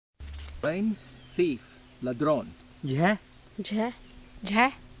Line, thief, ladrón. Ya. Ya.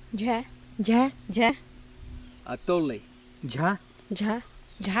 Ya. Ya. Ya. Ya. Atole. Ya. Ya.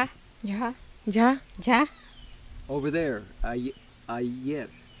 Ya. Ya. Ya. Ya. Over there, ayer.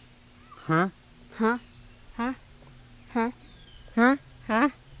 Huh? Huh? Huh? Huh? Huh? Huh?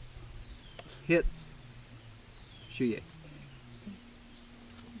 Hits. Shuye.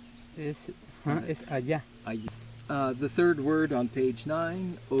 Es allá. The third word on page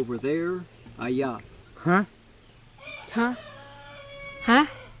 9, over there, allá. Huh? Huh? Huh?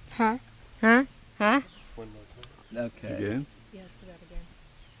 Huh? Huh? Huh? Okay. Again? Yes, do that again.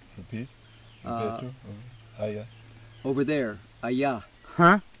 Repeat. Uh, Allá. Over there, allá.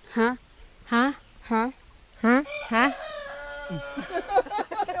 Huh? Huh? Huh? Huh? Huh? Huh?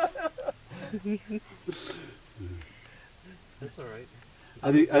 That's all right.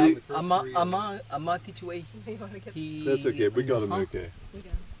 Ama titué. That's okay. We got him okay.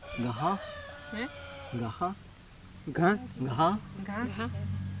 Gaha. Eh? Gaha. Gha. Gaha. Huh?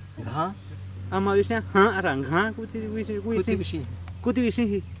 Gaha. Ama bisa ha arang ha kuti Kutibishi.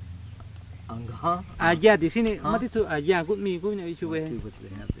 wisi. Angha. Allá di sini. Huh? Mati tu allá kut mi kut ni Let's isu see we. what they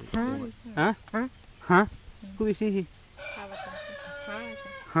have there. Huh? Huh? Huh? Huh? Kut wisi. Huh?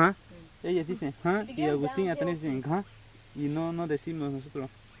 Huh? Ella dice ha y Agustín ya tenés en ha y no decimos nosotros.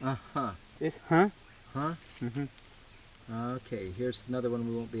 Ajá. Es ha. Huh? Mhm. Okay, here's another one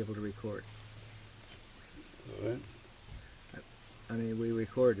we won't be able to record. All right. I mean, we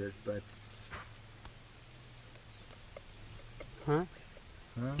recorded it, but... Huh?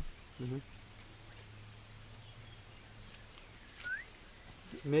 Huh?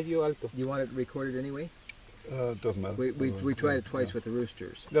 Medio alto. You want it recorded anyway? Doesn't matter. We tried it twice with the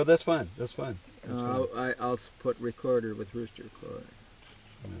roosters. No, that's fine. That's fine. That's fine. I'll put recorder with rooster.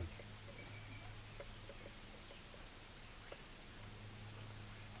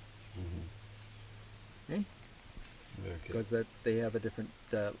 Okay? Okay. Because that they have a different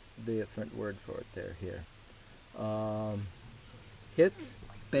word for it there here. Hits,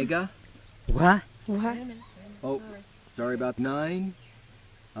 pega. What? What? Oh, sorry about 9.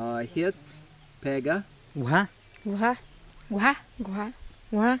 Hits, pega. What? What? What? What?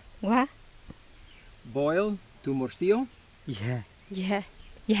 What? What? Boil, tu morcillo. Yeah. Yeah.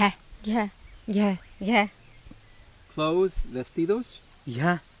 Yeah. Yeah. Yeah. Yeah. Clothes, vestidos.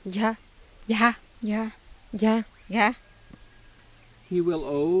 Yeah. Yeah. Yeah. Yeah. Yeah. Yeah. He will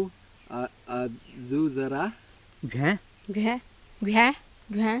owe a duzara. Yeah. Yeah. Yeah.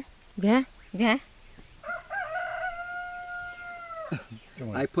 Yeah. Yeah. Yeah. Come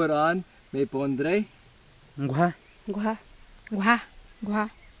on. I put on, me pondré. What? What? What? What?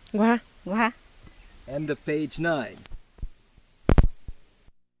 What? What? End of page 9.